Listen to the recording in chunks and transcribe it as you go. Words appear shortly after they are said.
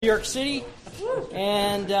New York City,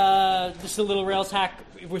 and just a little Rails hack.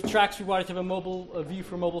 With Tracks, we wanted to have a view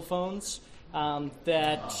for mobile phones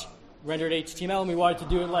that rendered HTML, and we wanted to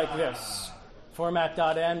do it like this.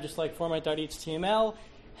 Format.m, just like format.html.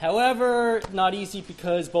 However, not easy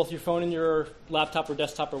because both your phone and your laptop or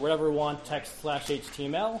desktop or whatever want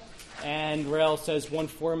text/HTML, and Rails says one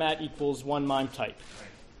format equals one MIME type.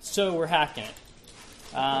 So we're hacking it.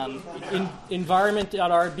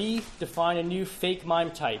 Environment.rb, define a new fake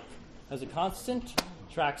MIME type as a constant.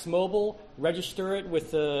 Tracks mobile, register it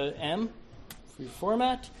with the M for your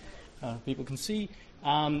format. People can see.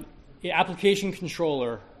 Application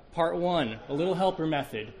controller, part 1, a little helper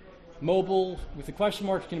method. Mobile with the question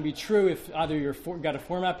mark is going to be true if either you've got a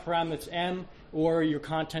format param that's M or your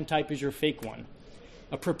content type is your fake one.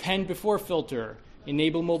 A prepend before filter,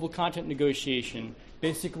 enable mobile content negotiation.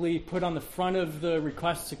 Basically, put on the front of the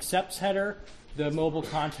requests accepts header the mobile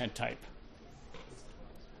content type.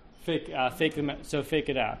 Fake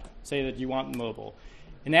it out. Say that you want mobile.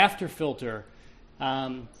 An after filter,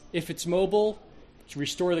 if it's mobile, to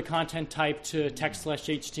restore the content type to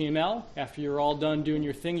text/HTML. After you're all done doing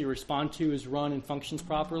your thing, your respond to is run and functions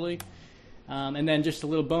properly. And then just a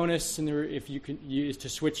little bonus, if you can use to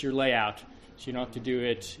switch your layout, so you don't have to do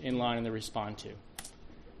it inline in the respond to.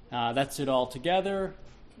 That's it all together,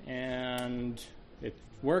 and it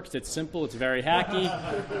works. It's simple. It's very hacky.